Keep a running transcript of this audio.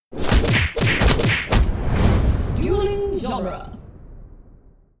genre.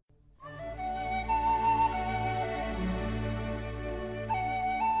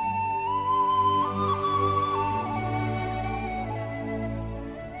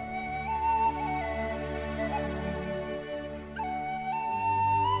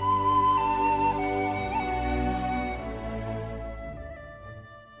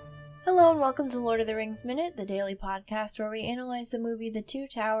 Hello and welcome to Lord of the Rings Minute, the daily podcast where we analyze the movie The Two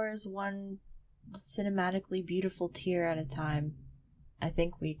Towers one cinematically beautiful tear at a time. I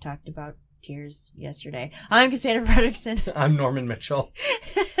think we talked about tears yesterday. I'm Cassandra Fredrickson. I'm Norman Mitchell.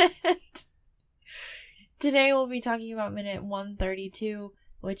 Today we'll be talking about minute 132,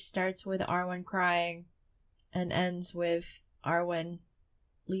 which starts with Arwen crying and ends with Arwen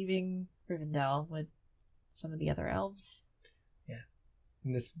leaving Rivendell with some of the other elves. Yeah.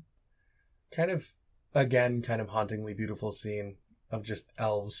 And this kind of hauntingly beautiful scene of just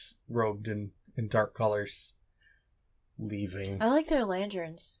elves robed in dark colors leaving. I like their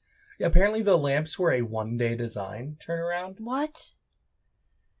lanterns. Yeah, apparently the lamps were a one-day design turnaround. What?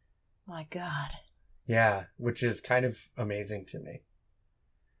 My God. Yeah, which is kind of amazing to me.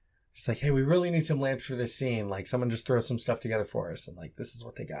 It's like, hey, we really need some lamps for this scene. Like, someone just throw some stuff together for us. And, like, this is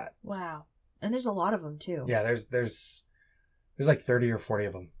what they got. Wow. And there's a lot of them, too. Yeah, there's like 30 or 40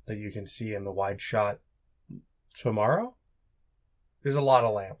 of them that you can see in the wide shot tomorrow. There's a lot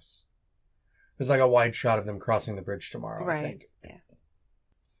of lamps. There's like a wide shot of them crossing the bridge tomorrow, right. I think. Yeah.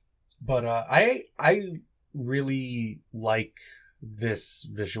 But I really like this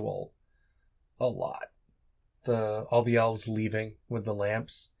visual a lot. All the elves leaving with the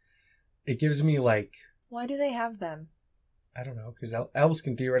lamps. It gives me like... Why do they have them? I don't know, because elves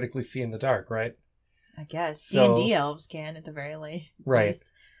can theoretically see in the dark, right? I guess. So, D&D elves can at the very least. Right.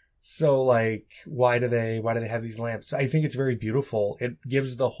 So, like, why do they have these lamps? I think it's very beautiful. It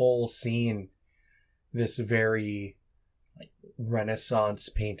gives the whole scene this very, like, Renaissance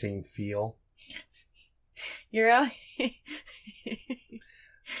painting feel. You're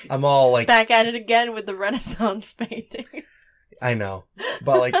I'm all, like... back at it again with the Renaissance paintings. I know.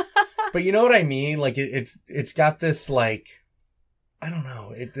 But, like... but you know what I mean? Like, it's got this, like... I don't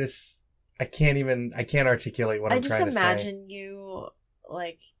know. I can't articulate what I'm trying to say. I just imagine you,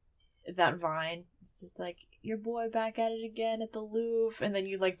 like, that vine. It's just like, your boy back at it again at the Louvre. And then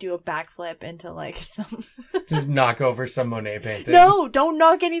you, like, do a backflip into, like, some... just knock over some Monet painting. No, don't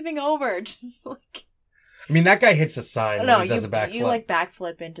knock anything over. Just, like... I mean, that guy hits a sign when he does a backflip. You, like,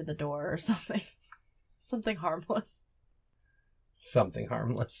 backflip into the door or something. Something harmless. Something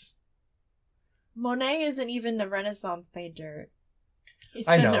harmless. Monet isn't even a Renaissance painter. He's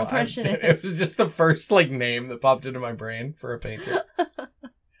I know. an impressionist. It was just the first like name that popped into my brain for a painter.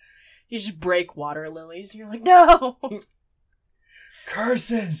 You just break water lilies. You're like, no!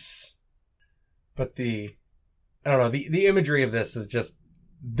 Curses! But I don't know, the imagery of this is just,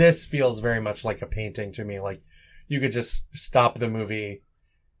 this feels very much like a painting to me. Like, you could just stop the movie,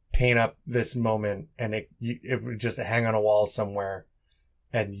 paint up this moment, and it would just hang on a wall somewhere.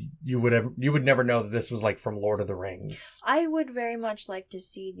 And you would never know that this was like from Lord of the Rings. I would very much like to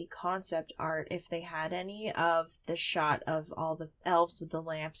see the concept art, if they had any, of the shot of all the elves with the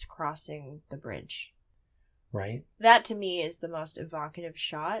lamps crossing the bridge. Right? That to me is the most evocative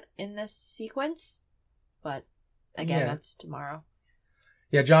shot in this sequence. But again, that's tomorrow.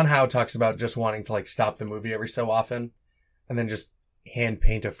 Yeah, John Howe talks about just wanting to like stop the movie every so often and then just hand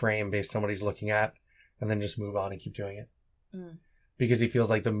paint a frame based on what he's looking at and then just move on and keep doing it. Mm. Because he feels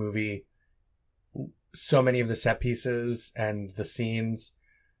like the movie, so many of the set pieces and the scenes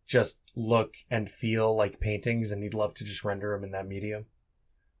just look and feel like paintings, and he'd love to just render them in that medium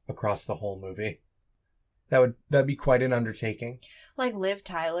across the whole movie. That'd be quite an undertaking. Like Liv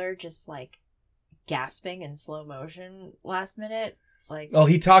Tyler just like gasping in slow motion last minute. Like, well,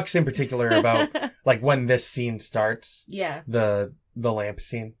 he talks in particular about like when this scene starts. Yeah. The lamp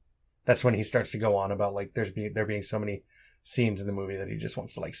scene. That's when he starts to go on about like there being so many scenes in the movie that he just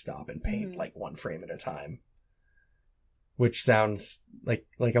wants to like stop and paint like one frame at a time, which sounds like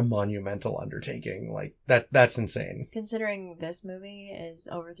a monumental undertaking. Like that's insane considering this movie is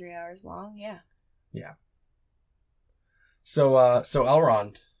over 3 hours long. Yeah. So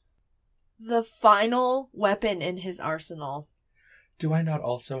Elrond, the final weapon in his arsenal. Do I not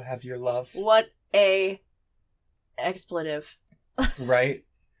also have your love? What a expletive. Right?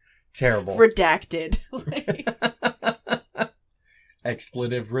 Terrible. Redacted.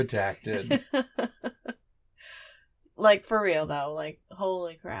 Expletive redacted. Like, for real, though. Like,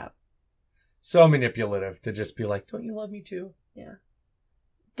 holy crap. So manipulative to just be like, don't you love me too? Yeah.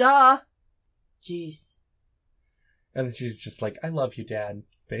 Duh. Jeez. And then she's just like, I love you, Dad,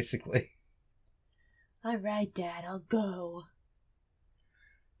 basically. All right, Dad, I'll go.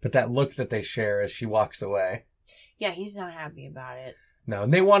 But that look that they share as she walks away. Yeah, he's not happy about it. No,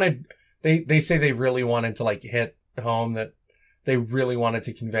 and they say they really wanted to like hit home that they really wanted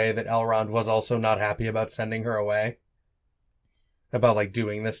to convey that Elrond was also not happy about sending her away. About like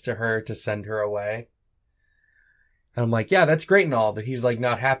doing this to her to send her away. And I'm like, yeah, that's great and all that he's like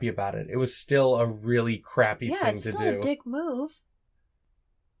not happy about it. It was still a really crappy thing to do. Yeah, it's still a dick move.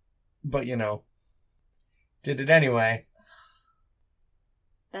 But did it anyway.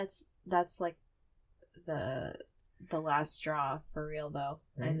 That's like the last straw for real though.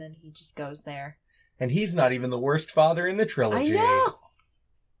 Right. And then he just goes there. And he's not even the worst father in the trilogy. I know.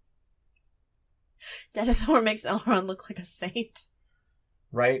 Denethor makes Elrond look like a saint.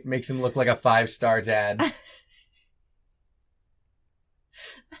 Right? Makes him look like a 5-star dad.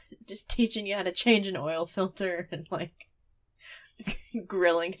 Just teaching you how to change an oil filter and like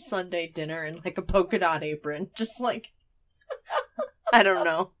grilling Sunday dinner in like a polka dot apron. Just like, I don't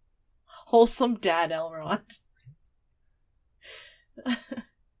know. Wholesome dad Elrond.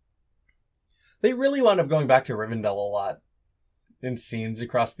 They really wound up going back to Rivendell a lot in scenes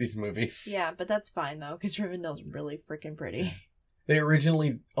across these movies. Yeah, but that's fine though, because Rivendell's really freaking pretty. They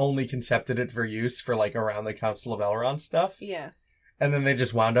originally only concepted it for use for like around the Council of Elrond stuff. Yeah. And then they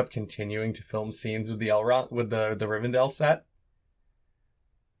just wound up continuing to film scenes with the Rivendell set.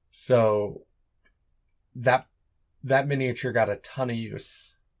 So that miniature got a ton of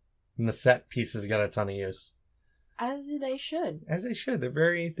use. And the set pieces got a ton of use. As they should. As they should. They're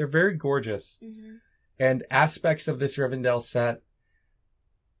very gorgeous. Mm-hmm. And aspects of this Rivendell set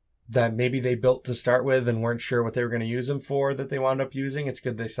that maybe they built to start with and weren't sure what they were going to use them for that they wound up using. It's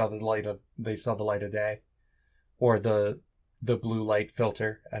good they saw the light of day. Or the blue light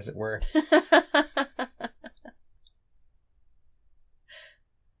filter, as it were.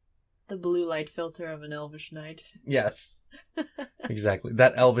 The blue light filter of an elvish night. Yes. Exactly.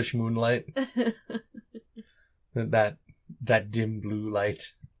 That elvish moonlight. That dim blue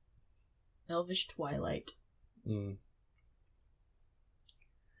light. Elvish twilight. Mm.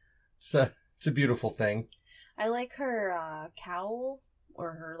 It's a beautiful thing. I like her cowl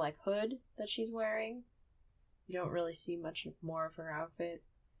or her like hood that she's wearing. You don't really see much more of her outfit.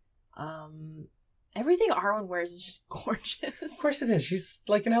 Everything Arwen wears is just gorgeous. Of course it is. She's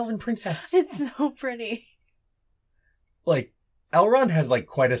like an elven princess. It's so pretty. Like, Elrond has like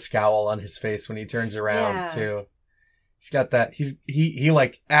quite a scowl on his face when he turns around too. He's got that. He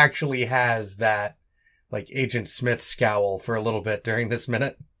like actually has that like Agent Smith scowl for a little bit during this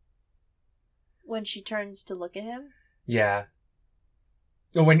minute. When she turns to look at him? Yeah.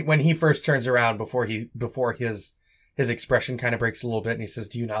 When he first turns around before his expression kind of breaks a little bit and he says,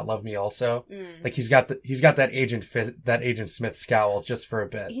 "Do you not love me also?" Mm. Like he's got that Agent Smith scowl just for a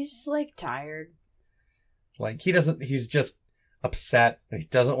bit. He's like tired. Like he's just upset and he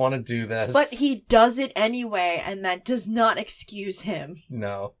doesn't want to do this. But he does it anyway, and that does not excuse him.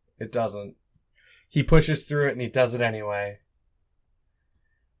 No, it doesn't. He pushes through it and he does it anyway.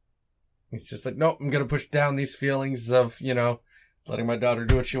 He's just like, nope, I'm going to push down these feelings of, letting my daughter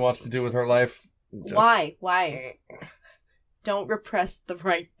do what she wants to do with her life. Just... Why? Don't repress the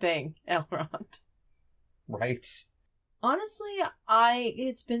right thing, Elrond. Right. Honestly,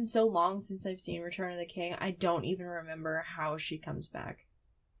 it's been so long since I've seen Return of the King, I don't even remember how she comes back.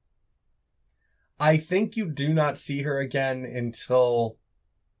 I think you do not see her again until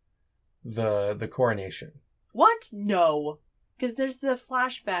the coronation. What? No. Because there's the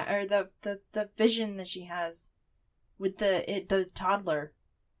flashback, or the vision that she has with the toddler.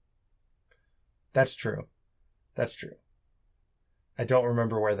 That's true. I don't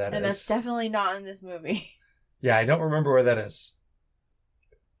remember where that is. And that's definitely not in this movie. Yeah, I don't remember where that is.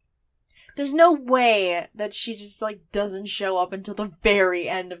 There's no way that she just, doesn't show up until the very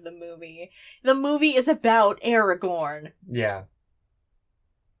end of the movie. The movie is about Aragorn. Yeah.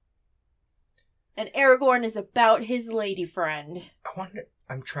 And Aragorn is about his lady friend.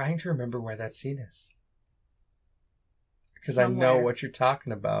 I'm trying to remember where that scene is. Because I know what you're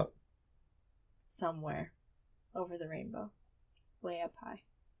talking about. Somewhere. Over the rainbow. Way up high.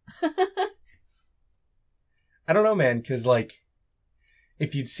 I don't know, man, because,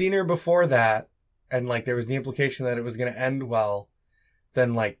 if you'd seen her before that, and, there was the implication that it was going to end well,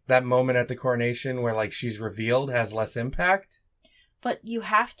 then, that moment at the coronation where, she's revealed has less impact. But you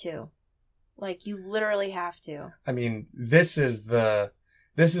have to. You literally have to. I mean, this is the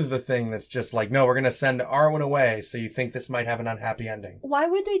thing that's just no, we're going to send Arwen away, so you think this might have an unhappy ending. Why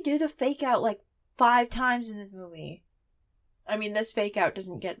would they do the fake out, 5 times in this movie? I mean, this fake out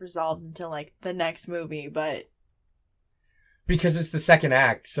doesn't get resolved until, the next movie, but... Because it's the second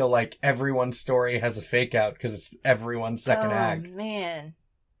act, so like everyone's story has a fake out because it's everyone's second act. Oh man.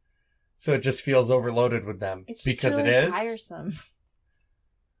 So it just feels overloaded with them. It's because just really it is tiresome.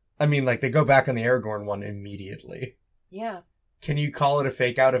 I mean, like, they go back on the Aragorn one immediately. Yeah. Can you call it a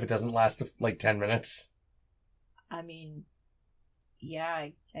fake out if it doesn't last, like, 10 minutes? I mean, yeah,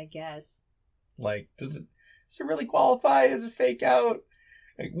 I guess. Like, does it really qualify as a fake out?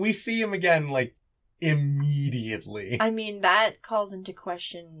 Like, we see him again, like, immediately. I mean, that calls into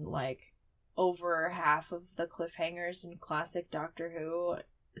question, like, over half of the cliffhangers in classic Doctor Who.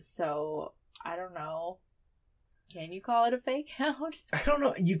 So, I don't know. Can you call it a fake out? I don't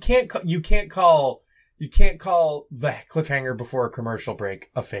know. You can't call the cliffhanger before a commercial break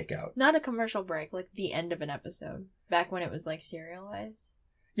a fake out. Not a commercial break, like the end of an episode. Back when it was, like, serialized.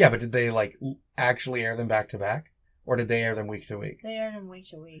 Yeah, but did they, like, actually air them back to back? Or did they air them week to week? They aired them week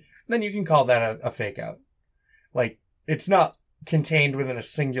to week. Then you can call that a fake out. Like, it's not contained within a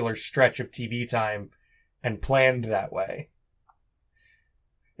singular stretch of TV time and planned that way.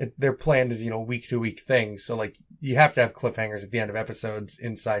 They're planned as, week to week things. So, like, you have to have cliffhangers at the end of episodes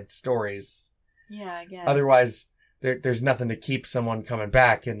inside stories. Yeah, I guess. Otherwise, there's nothing to keep someone coming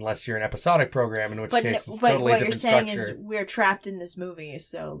back unless you're an episodic program, in which case it's totally what different you're saying structure. is we're trapped in this movie,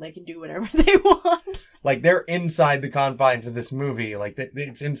 so they can do whatever they want. Like, they're inside the confines of this movie. Like,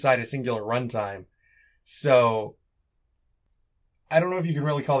 it's inside a singular runtime. So, I don't know if you can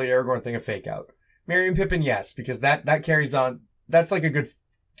really call the Aragorn thing a fake out. Merry and Pippin, yes, because that carries on. That's like a good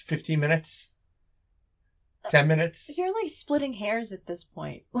 15 minutes? 10 minutes? You're like splitting hairs at this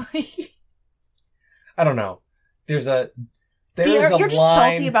point. Like, I don't know. There's a you're just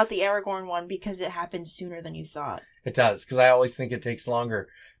line... salty about the Aragorn one because it happened sooner than you thought. It does, because I always think it takes longer.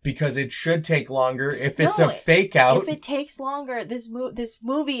 Because it should take longer if it's No, a fake out. If it takes longer, this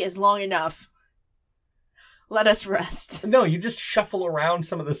movie is long enough. Let us rest. No, you just shuffle around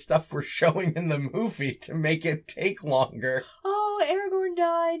some of the stuff we're showing in the movie to make it take longer. Oh, Aragorn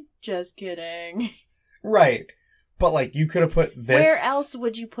died. Just kidding. Right. But, like, you could have put this... Where else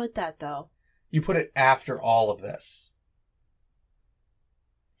would you put that, though? You put it after all of this.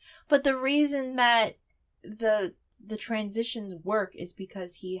 But the reason that the transitions work is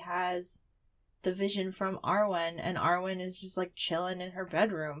because he has the vision from Arwen, and Arwen is just, like, chilling in her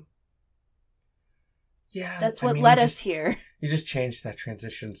bedroom. Yeah. That's what led us here. You just changed that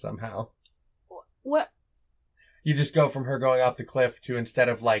transition somehow. What? You just go from her going off the cliff to, instead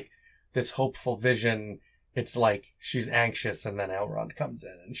of, like, this hopeful vision, it's like she's anxious and then Elrond comes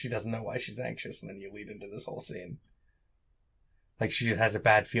in and she doesn't know why she's anxious, and then you lead into this whole scene. Like, she has a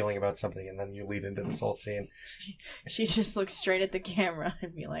bad feeling about something and then you lead into this whole scene. She just looks straight at the camera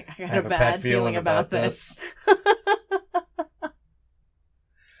and be like, I got a bad feeling about this.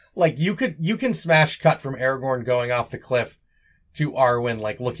 Like, you can smash cut from Aragorn going off the cliff to Arwen,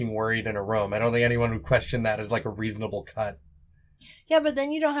 like, looking worried in a room. I don't think anyone would question that as, like, a reasonable cut. Yeah, but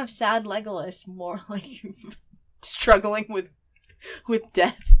then you don't have sad Legolas more, like, struggling with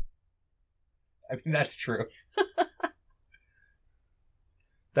death. I mean, that's true.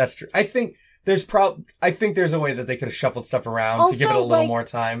 That's true. I think there's a way that they could have shuffled stuff around also, to give it a little like, more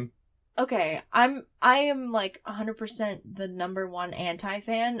time. Okay, I am like 100% the number one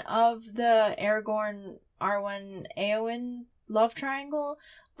anti-fan of the Aragorn, Arwen, Éowyn love triangle,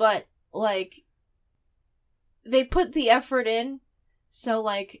 but, like, they put the effort in, so,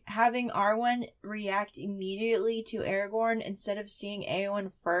 like, having Arwen react immediately to Aragorn instead of seeing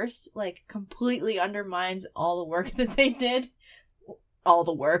Éowyn first, like, completely undermines all the work that they did. All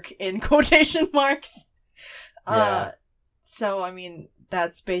the work, in quotation marks. Yeah. So, I mean,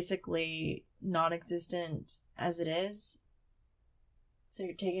 that's basically non-existent as it is. So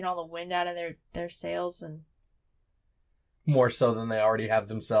you're taking all the wind out of their sails and... More so than they already have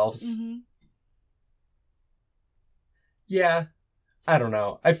themselves. Mm-hmm. Yeah. I don't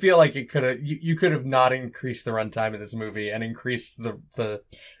know. I feel like it could have... You could have not increased the runtime of this movie and increased the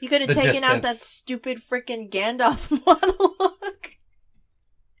You could have taken out that stupid freaking Gandalf monologue.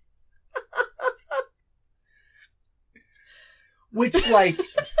 Which, like,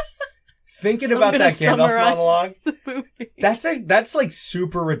 thinking about that Gandalf monologue, that's like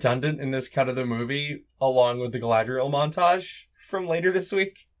super redundant in this cut of the movie, along with the Galadriel montage from later this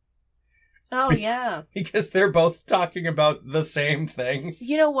week. Oh, yeah. Because they're both talking about the same things.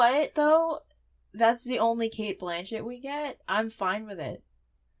 You know what, though? That's the only Cate Blanchett we get. I'm fine with it.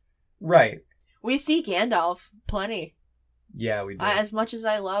 Right. We see Gandalf plenty. Yeah, we do. As much as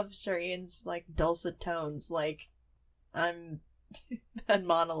I love Sir Ian's, like, dulcet tones, like, I'm... that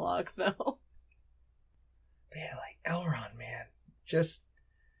monologue, though. Yeah, like, Elrond, man, just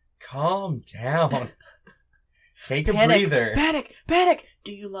calm down. Take a Panic, breather. Panic! Panic!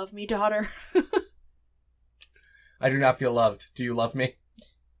 Do you love me, daughter? I do not feel loved. Do you love me?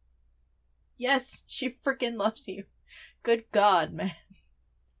 Yes, she freaking loves you. Good God, man.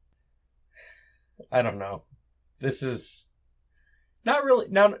 I don't know. This is not really.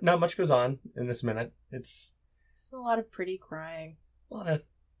 Not much goes on in this minute. It's Just a lot of pretty crying. a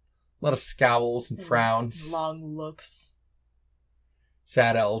lot of scowls and frowns. Long looks.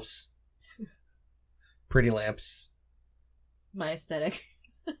 Sad elves. Pretty lamps. My aesthetic.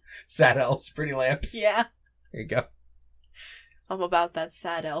 Sad elves. Pretty lamps. Yeah. There you go. I'm about that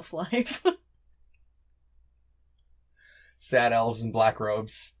sad elf life. Sad elves in black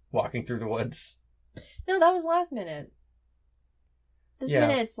robes walking through the woods. No, that was last minute. This Yeah.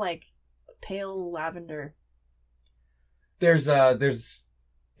 minute it's like pale lavender. There's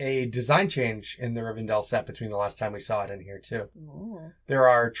a design change in the Rivendell set between the last time we saw it and here too. Ooh. There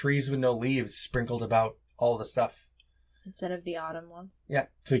are trees with no leaves sprinkled about all the stuff. Instead of the autumn ones. Yeah,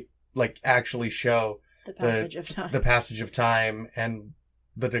 to like actually show The passage of time. the passage of time and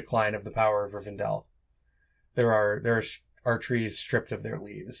the decline of the power of Rivendell. There are trees stripped of their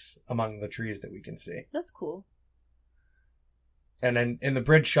leaves among the trees that we can see. That's cool. And then in the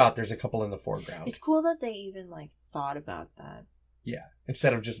bridge shot, there's a couple in the foreground. It's cool that they even like thought about that. Yeah,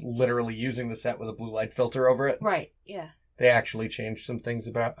 instead of just literally using the set with a blue light filter over it, Right, yeah. they actually changed some things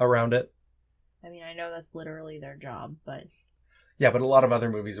around it. I mean, I know that's literally their job, but... Yeah, but a lot of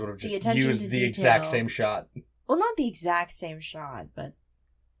other movies would have The just attention used to the detail. exact same shot. Well, not the exact same shot, but...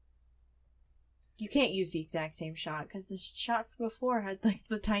 You can't use the exact same shot, because the shot from before had, like,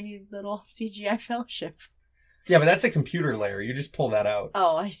 the tiny little CGI fellowship. Yeah, but that's a computer layer. You just pull that out.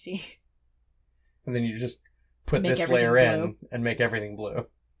 Oh, I see. And then you just put Make this everything layer blue. in and make everything blue.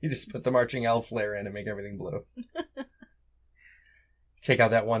 You just put the marching elf layer in and make everything blue. Take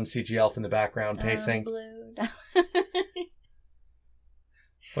out that one CG elf in the background pacing. Blue.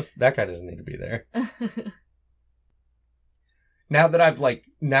 That guy doesn't need to be there. Now that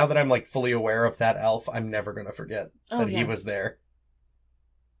I'm like fully aware of that elf, I'm never gonna forget that he was there.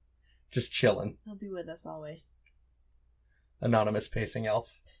 Just chilling. He'll be with us always. Anonymous pacing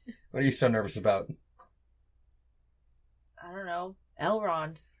elf. What are you so nervous about? I don't know.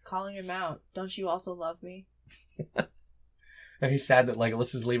 Elrond calling him out. Don't you also love me? And he's sad that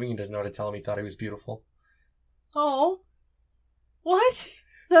Legolas is leaving. He doesn't know how to tell him he thought he was beautiful. Oh. What?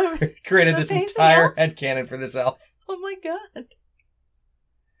 The, Created The this pacing entire elf? headcanon for this elf. oh my god.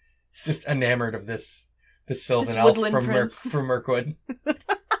 He's just enamored of this sylvan This elf woodland prince. from Mirkwood.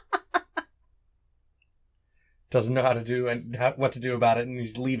 Doesn't know how to do and what to do about it, and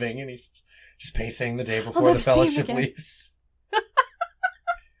he's leaving, and he's just pacing the day before never the see him Fellowship again. leaves.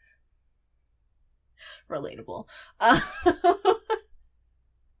 Relatable.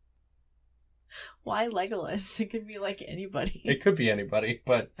 Why Legolas? It could be like anybody. It could be anybody,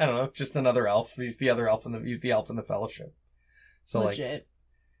 but I don't know, just another elf. He's the other elf he's the elf in the Fellowship. So like Legit.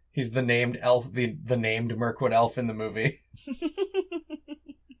 he's the named elf, the named Mirkwood elf in the movie.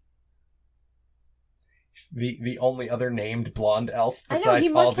 The only other named blonde elf I besides know,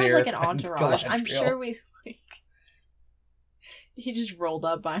 he must have Haldir like an and entourage. I'm Galadriel. sure we like he just rolled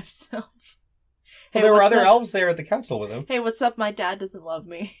up by himself. Well, there were what's other up? elves there at the council with him. Hey, what's up? My dad doesn't love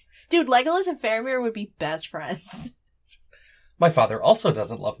me. Dude, Legolas and Faramir would be best friends. My father also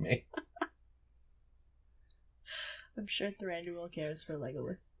doesn't love me. I'm sure Thranduil cares for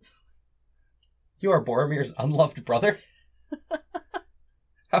Legolas. You are Boromir's unloved brother?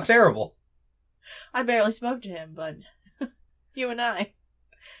 How terrible. I barely spoke to him, but you and I,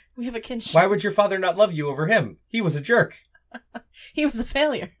 we have a kinship. Why would your father not love you over him? He was a jerk. He was a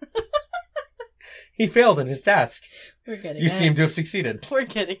failure. He failed in his task. We're getting You ahead. seem to have succeeded. We're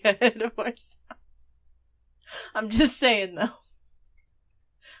getting ahead of ourselves. I'm just saying, though.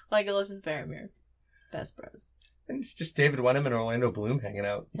 Legolas and Faramir. Best bros. And it's just David Wenham and Orlando Bloom hanging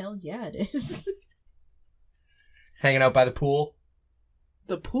out. Hell yeah, it is. Hanging out by the pool.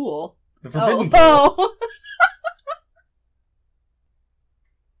 The pool? The forbidden pool. Oh.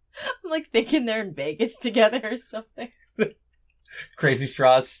 I'm like thinking they're in Vegas together or something. Crazy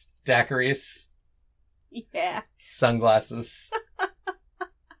straws. Daiquiris. Yeah. Sunglasses.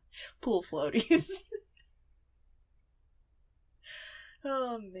 Pool floaties.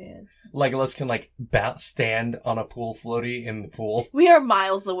 Oh, man. Legolas can, like, stand on a pool floaty in the pool. We are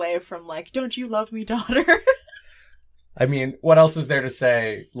miles away from, like, don't you love me, daughter? I mean, what else is there to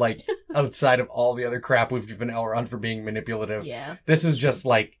say, like, outside of all the other crap we've given Elrond for being manipulative? Yeah. This is just,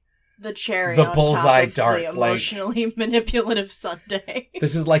 like, The cherry The on bullseye top of dart, the like- emotionally manipulative Sunday.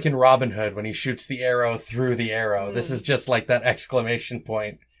 this is like in Robin Hood when he shoots the arrow through the arrow. This Mm. is just like that exclamation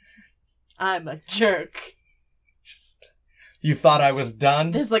point. I'm a jerk. You thought I was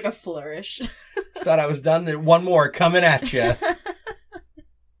done? There's like a flourish. Thought I was done? Then one more coming at you.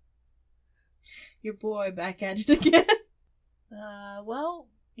 Your boy back at it again. Well,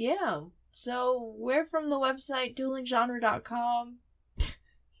 yeah. So we're from the website duelinggenre.com.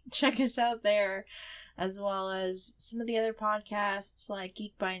 Check us out there, as well as some of the other podcasts like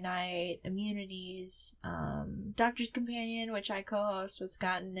Geek by Night, Immunities, Doctor's Companion, which I co-host with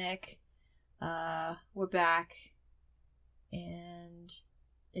Scott and Nick. We're back, and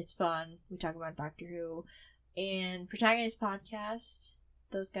it's fun. We talk about Doctor Who. And Protagonist Podcast.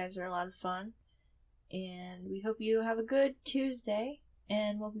 Those guys are a lot of fun. And we hope you have a good Tuesday.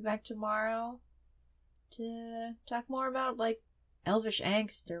 And we'll be back tomorrow to talk more about, like, Elvish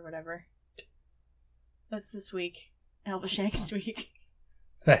Angst or whatever. That's this week. Elvish Angst week.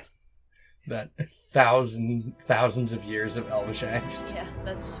 That thousands of years of Elvish Angst. Yeah,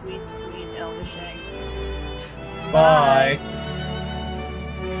 that's sweet, sweet Elvish Angst. Bye.